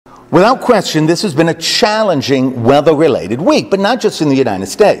Without question, this has been a challenging weather-related week, but not just in the United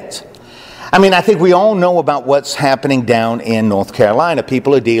States. I mean, I think we all know about what's happening down in North Carolina.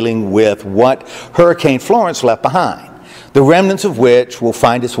 People are dealing with what Hurricane Florence left behind, the remnants of which will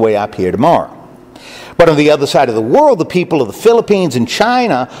find its way up here tomorrow. But on the other side of the world, the people of the Philippines and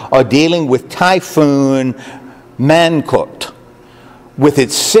China are dealing with Typhoon Mangkhut with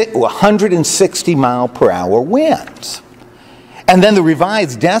its 160-mile-per-hour winds. And then the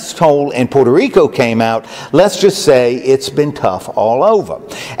revised death toll in Puerto Rico came out. Let's just say it's been tough all over.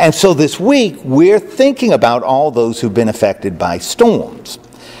 And so this week, we're thinking about all those who've been affected by storms.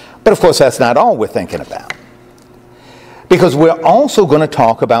 But of course, that's not all we're thinking about. Because we're also going to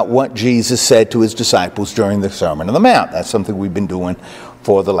talk about what Jesus said to his disciples during the Sermon on the Mount. That's something we've been doing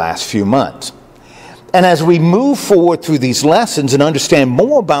for the last few months. And as we move forward through these lessons and understand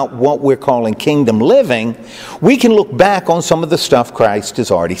more about what we're calling kingdom living, we can look back on some of the stuff Christ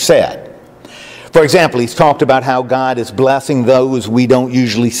has already said. For example, he's talked about how God is blessing those we don't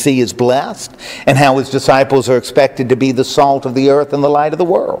usually see as blessed, and how his disciples are expected to be the salt of the earth and the light of the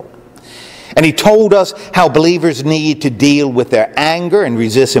world. And he told us how believers need to deal with their anger and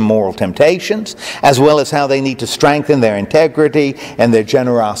resist immoral temptations, as well as how they need to strengthen their integrity and their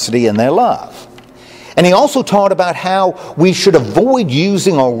generosity and their love. And he also taught about how we should avoid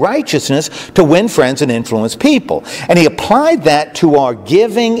using our righteousness to win friends and influence people. And he applied that to our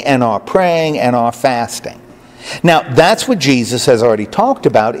giving and our praying and our fasting. Now, that's what Jesus has already talked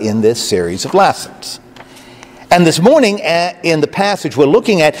about in this series of lessons. And this morning, in the passage we're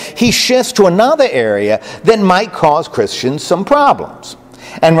looking at, he shifts to another area that might cause Christians some problems.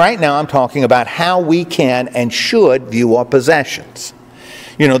 And right now I'm talking about how we can and should view our possessions.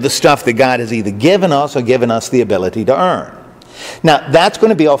 You know, the stuff that God has either given us or given us the ability to earn. Now, that's going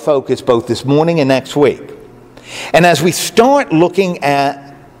to be our focus both this morning and next week. And as we start looking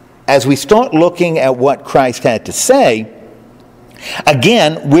at what Christ had to say,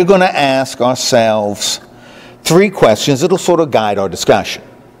 again, we're going to ask ourselves three questions that will sort of guide our discussion.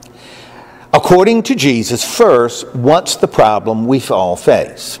 According to Jesus, first, what's the problem we all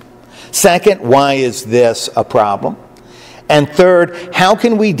face? Second, why is this a problem? And third, how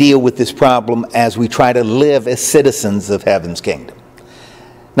can we deal with this problem as we try to live as citizens of heaven's kingdom?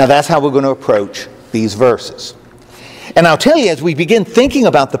 Now, that's how we're going to approach these verses. And I'll tell you, as we begin thinking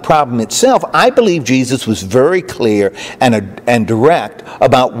about the problem itself, I believe Jesus was very clear and direct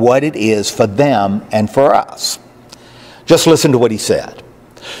about what it is for them and for us. Just listen to what he said.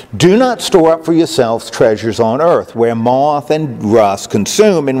 Do not store up for yourselves treasures on earth, where moth and rust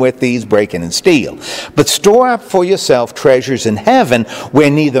consume and where thieves break in and steal. But store up for yourself treasures in heaven,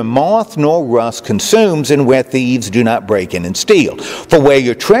 where neither moth nor rust consumes and where thieves do not break in and steal. For where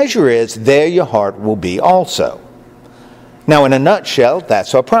your treasure is, there your heart will be also. Now, in a nutshell,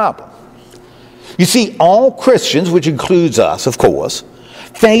 that's our problem. You see, all Christians, which includes us, of course,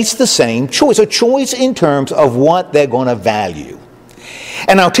 face the same choice, a choice in terms of what they're going to value.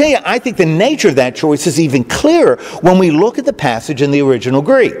 And I'll tell you, I think the nature of that choice is even clearer when we look at the passage in the original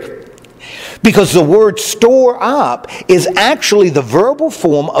Greek. Because the word store up is actually the verbal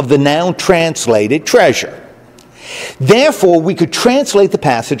form of the noun translated treasure. Therefore, we could translate the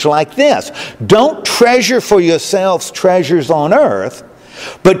passage like this. Don't treasure for yourselves treasures on earth,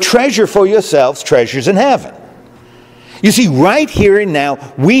 but treasure for yourselves treasures in heaven. You see, right here and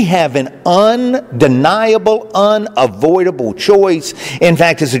now, we have an undeniable, unavoidable choice. In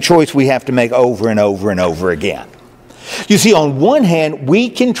fact, it's a choice we have to make over and over and over again. You see, on one hand,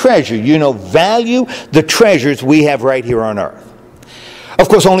 we can treasure, value the treasures we have right here on earth. Of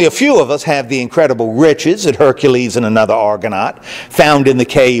course, only a few of us have the incredible riches that Hercules and another Argonaut found in the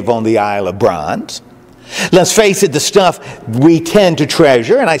cave on the Isle of Bronze. Let's face it, the stuff we tend to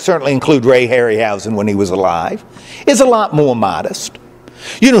treasure, and I certainly include Ray Harryhausen when he was alive, is a lot more modest.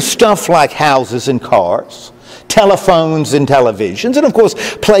 Stuff like houses and cars, telephones and televisions, and of course,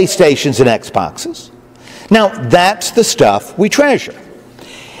 PlayStations and Xboxes. Now, that's the stuff we treasure.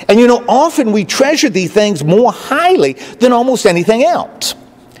 And often we treasure these things more highly than almost anything else.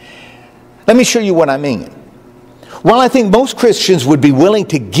 Let me show you what I mean. While I think most Christians would be willing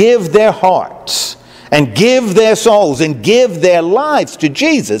to give their hearts and give their souls and give their lives to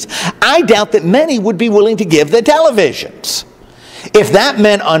Jesus, I doubt that many would be willing to give their televisions, if that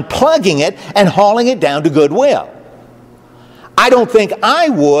meant unplugging it and hauling it down to Goodwill. I don't think I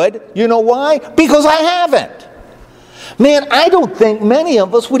would. You know why? Because I haven't. Man, I don't think many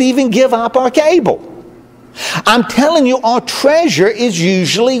of us would even give up our cable. I'm telling you, our treasure is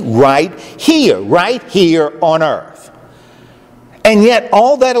usually right here on earth. And yet,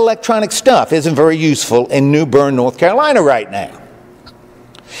 all that electronic stuff isn't very useful in New Bern, North Carolina right now.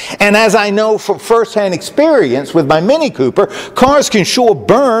 And as I know from firsthand experience with my Mini Cooper, cars can sure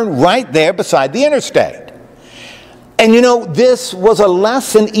burn right there beside the interstate. And you know, this was a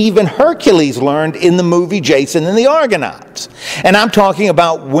lesson even Hercules learned in the movie Jason and the Argonauts. And I'm talking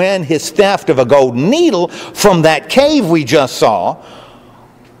about when his theft of a golden needle from that cave we just saw,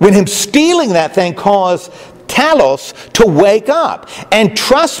 when him stealing that thing caused Talos to wake up. And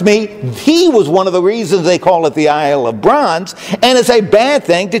trust me, he was one of the reasons they call it the Isle of Bronze, and it's a bad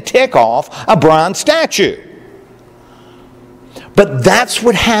thing to tick off a bronze statue. But that's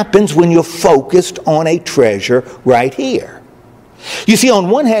what happens when you're focused on a treasure right here. You see, on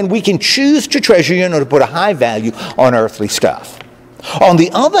one hand, we can choose to treasure, to put a high value on earthly stuff. On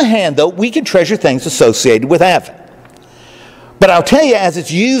the other hand, though, we can treasure things associated with heaven. But I'll tell you, as it's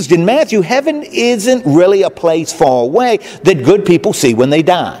used in Matthew, heaven isn't really a place far away that good people see when they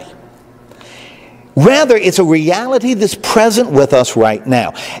die. Rather, it's a reality that's present with us right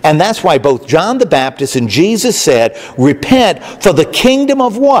now. And that's why both John the Baptist and Jesus said, repent, for the kingdom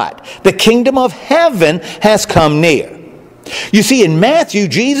of what? The kingdom of heaven has come near. You see, in Matthew,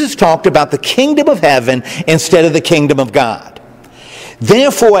 Jesus talked about the kingdom of heaven instead of the kingdom of God.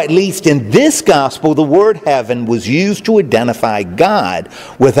 Therefore, at least in this gospel, the word heaven was used to identify God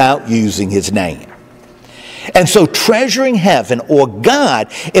without using his name. And so treasuring heaven or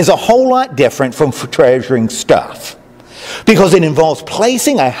God is a whole lot different from treasuring stuff, because it involves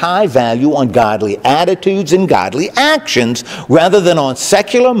placing a high value on godly attitudes and godly actions rather than on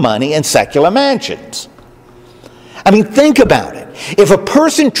secular money and secular mansions. I mean, think about it. If a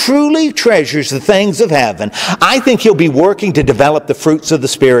person truly treasures the things of heaven, I think he'll be working to develop the fruits of the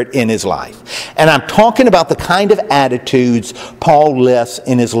Spirit in his life. And I'm talking about the kind of attitudes Paul lists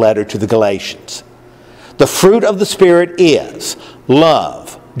in his letter to the Galatians. The fruit of the Spirit is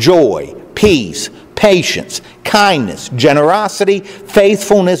love, joy, peace, patience, kindness, generosity,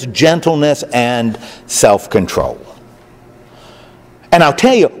 faithfulness, gentleness, and self-control. And I'll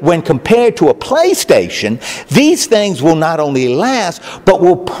tell you, when compared to a PlayStation, these things will not only last, but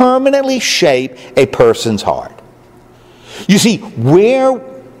will permanently shape a person's heart. You see, we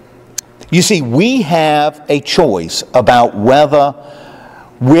have a choice about whether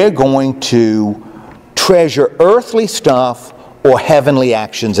we're going to treasure earthly stuff or heavenly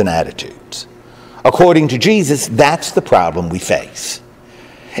actions and attitudes. According to Jesus, that's the problem we face.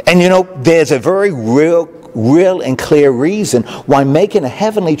 And there's a very real and clear reason why making a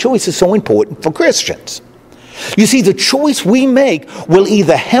heavenly choice is so important for Christians. You see, the choice we make will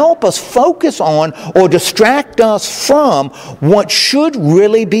either help us focus on or distract us from what should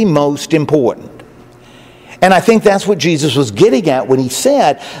really be most important. And I think that's what Jesus was getting at when he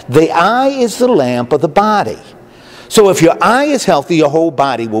said, the eye is the lamp of the body. So if your eye is healthy, your whole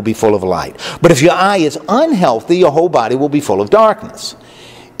body will be full of light. But if your eye is unhealthy, your whole body will be full of darkness.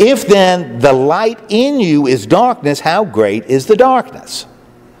 If then the light in you is darkness, how great is the darkness?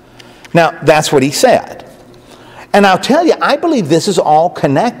 Now, that's what he said. And I'll tell you, I believe this is all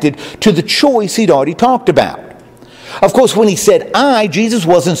connected to the choice he'd already talked about. Of course, when he said eye, Jesus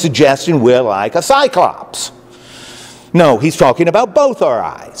wasn't suggesting we're like a cyclops. No, he's talking about both our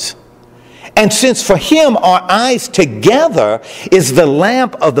eyes. And since for him our eyes together is the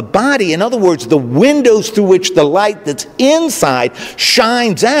lamp of the body, in other words, the windows through which the light that's inside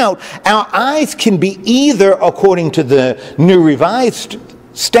shines out, our eyes can be either, according to the New Revised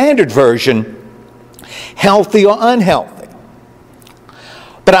Standard Version, healthy or unhealthy.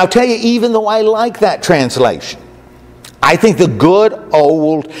 But I'll tell you, even though I like that translation, I think the good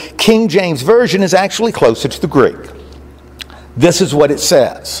old King James Version is actually closer to the Greek. This is what it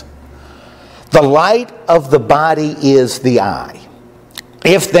says. The light of the body is the eye.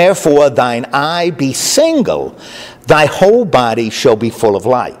 If therefore thine eye be single, thy whole body shall be full of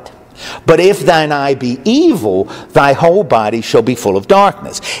light. But if thine eye be evil, thy whole body shall be full of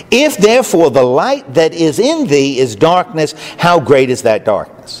darkness. If therefore the light that is in thee is darkness, how great is that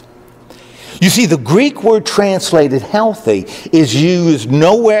darkness? You see, the Greek word translated healthy is used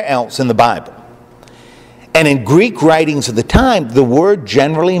nowhere else in the Bible. And in Greek writings of the time, the word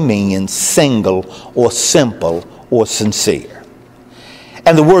generally means single or simple or sincere.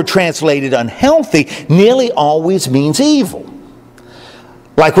 And the word translated unhealthy nearly always means evil.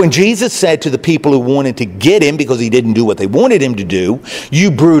 Like when Jesus said to the people who wanted to get him because he didn't do what they wanted him to do,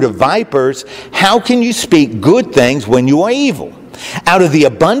 "You brood of vipers, how can you speak good things when you are evil? Out of the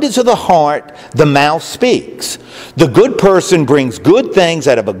abundance of the heart, the mouth speaks. The good person brings good things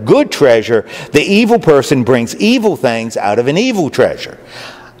out of a good treasure. The evil person brings evil things out of an evil treasure."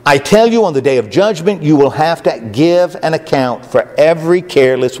 I tell you, on the day of judgment, you will have to give an account for every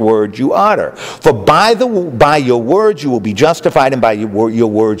careless word you utter. For by your words you will be justified, and by your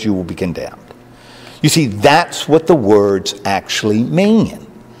words you will be condemned. You see, that's what the words actually mean.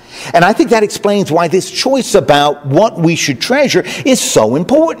 And I think that explains why this choice about what we should treasure is so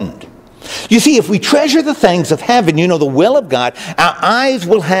important. You see, if we treasure the things of heaven, the will of God, our eyes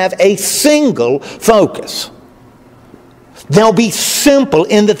will have a single focus. They'll be simple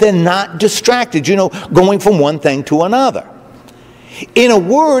in that they're not distracted, going from one thing to another. In a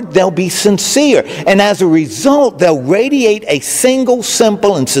word, they'll be sincere, and as a result, they'll radiate a single,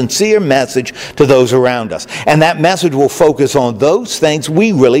 simple, and sincere message to those around us. And that message will focus on those things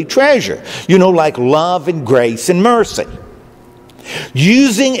we really treasure, like love and grace and mercy.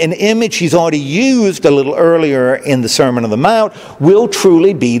 Using an image he's already used a little earlier in the Sermon on the Mount, will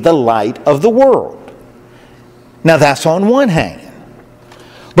truly be the light of the world. Now that's on one hand.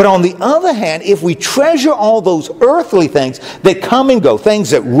 But on the other hand, if we treasure all those earthly things that come and go, things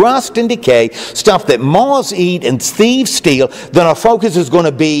that rust and decay, stuff that moths eat and thieves steal, then our focus is going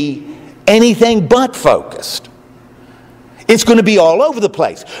to be anything but focused. It's going to be all over the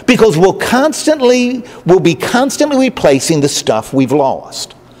place because we'll be constantly replacing the stuff we've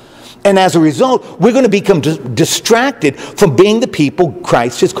lost. And as a result, we're going to become distracted from being the people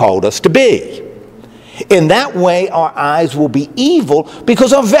Christ has called us to be. In that way, our eyes will be evil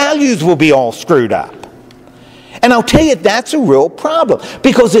because our values will be all screwed up. And I'll tell you, that's a real problem.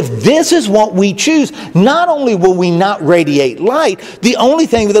 Because if this is what we choose, not only will we not radiate light, the only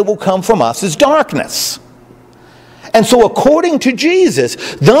thing that will come from us is darkness. And so according to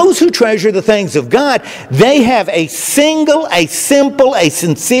Jesus, those who treasure the things of God, they have a single, a simple, a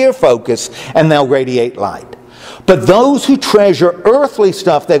sincere focus, and they'll radiate light. But those who treasure earthly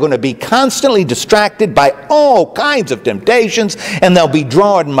stuff, they're going to be constantly distracted by all kinds of temptations, and they'll be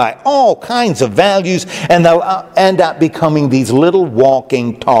drawn by all kinds of values, and they'll end up becoming these little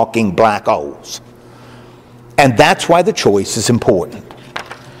walking, talking black holes. And that's why the choice is important.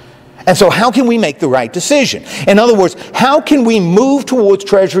 And so how can we make the right decision? In other words, how can we move towards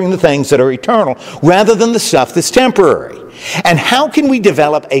treasuring the things that are eternal rather than the stuff that's temporary? And how can we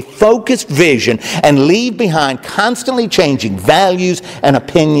develop a focused vision and leave behind constantly changing values and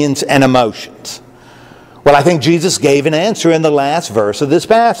opinions and emotions? Well, I think Jesus gave an answer in the last verse of this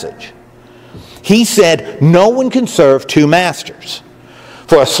passage. He said, no one can serve two masters.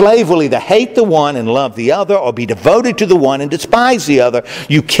 For a slave will either hate the one and love the other, or be devoted to the one and despise the other.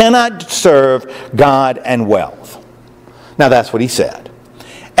 You cannot serve God and wealth. Now that's what he said.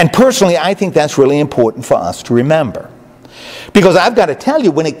 And personally, I think that's really important for us to remember. Because I've got to tell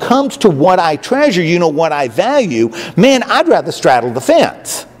you, when it comes to what I treasure, what I value, man, I'd rather straddle the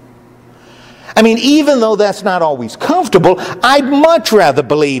fence. I mean, even though that's not always comfortable, I'd much rather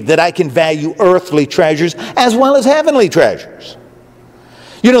believe that I can value earthly treasures as well as heavenly treasures.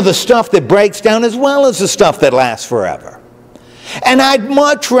 The stuff that breaks down as well as the stuff that lasts forever. And I'd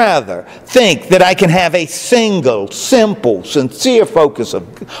much rather think that I can have a single, simple, sincere focus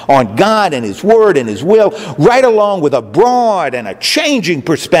on God and His Word and His will, right along with a broad and a changing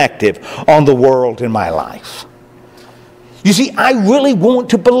perspective on the world in my life. You see, I really want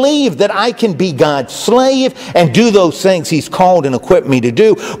to believe that I can be God's slave and do those things He's called and equipped me to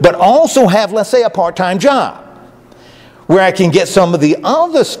do, but also have, let's say, a part-time job where I can get some of the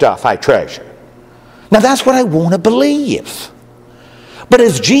other stuff I treasure. Now that's what I want to believe. But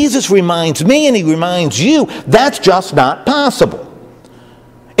as Jesus reminds me and He reminds you, that's just not possible.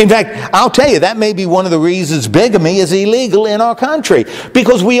 In fact, I'll tell you, that may be one of the reasons bigamy is illegal in our country.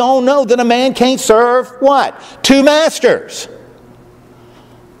 Because we all know that a man can't serve, what? Two masters.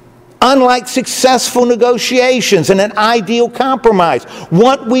 Unlike successful negotiations and an ideal compromise,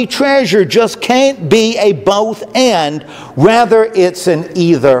 what we treasure just can't be a both and, rather it's an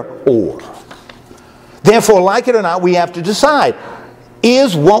either or. Therefore, like it or not, we have to decide,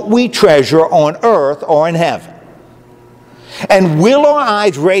 is what we treasure on earth or in heaven? And will our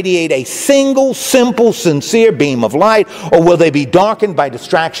eyes radiate a single, simple, sincere beam of light, or will they be darkened by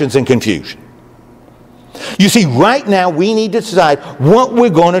distractions and confusion? You see, right now we need to decide what we're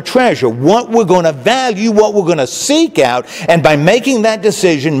going to treasure, what we're going to value, what we're going to seek out, and by making that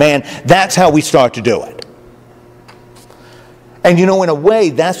decision, man, that's how we start to do it. And in a way,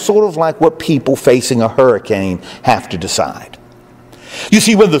 that's sort of like what people facing a hurricane have to decide. You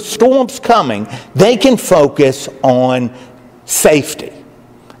see, when the storm's coming, they can focus on safety,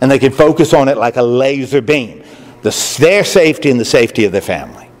 and they can focus on it like a laser beam, their safety and the safety of their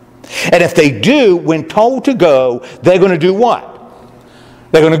family. And if they do, when told to go, they're going to do what?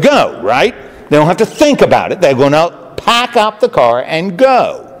 They're going to go, right? They don't have to think about it. They're going to pack up the car and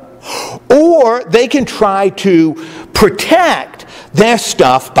go. Or they can try to protect their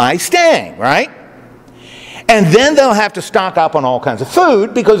stuff by staying, right? And then they'll have to stock up on all kinds of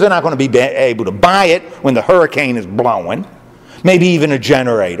food because they're not going to be able to buy it when the hurricane is blowing, maybe even a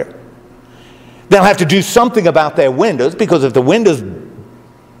generator. They'll have to do something about their windows because if the windows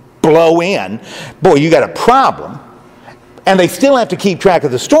blow in, boy, you got a problem. And they still have to keep track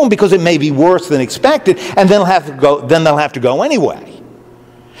of the storm because it may be worse than expected, and they'll have to go anyway.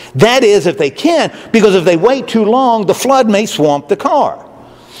 That is, if they can, because if they wait too long, the flood may swamp the car.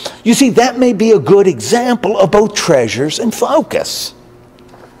 You see, that may be a good example of both treasures and focus.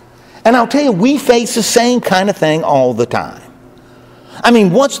 And I'll tell you, we face the same kind of thing all the time. I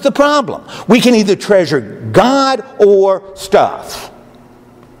mean, what's the problem? We can either treasure God or stuff.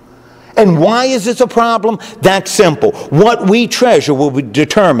 And why is this a problem? That's simple. What we treasure will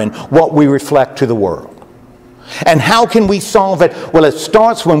determine what we reflect to the world. And how can we solve it? Well, it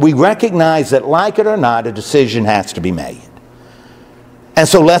starts when we recognize that, like it or not, a decision has to be made. And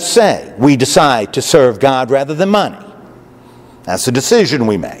so let's say we decide to serve God rather than money. That's a decision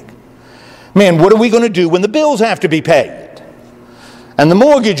we make. Man, what are we going to do when the bills have to be paid? And the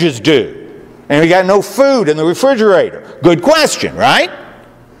mortgage is due? And we got no food in the refrigerator? Good question, right?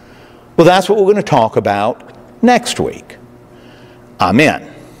 Well, that's what we're going to talk about next week. Amen.